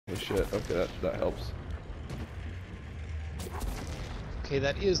shit. Okay, that helps. Okay,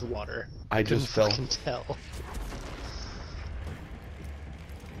 that is water. I just fell. Couldn't fucking tell.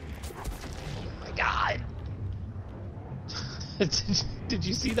 Oh my god. Did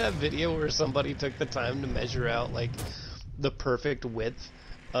you see that video where somebody took the time to measure out like the perfect width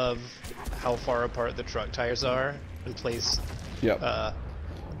of how far apart the truck tires are and place ladders?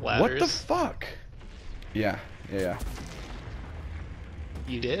 What the fuck? Yeah.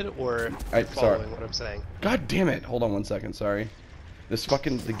 You did, or I'm sorry. following what I'm saying? God damn it! Hold on one second. Sorry.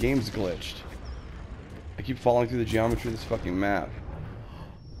 The game's glitched. I keep falling through the geometry of this fucking map.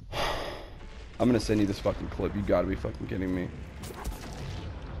 I'm gonna send you this fucking clip. You gotta be fucking kidding me.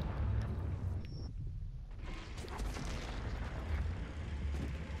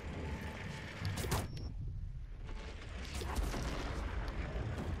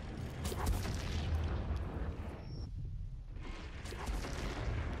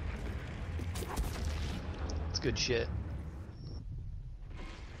 It's good shit.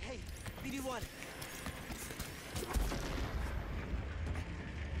 Hey, BD1.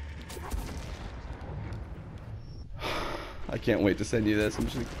 I can't wait to send you this. I'm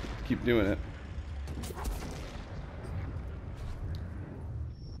just gonna keep doing it.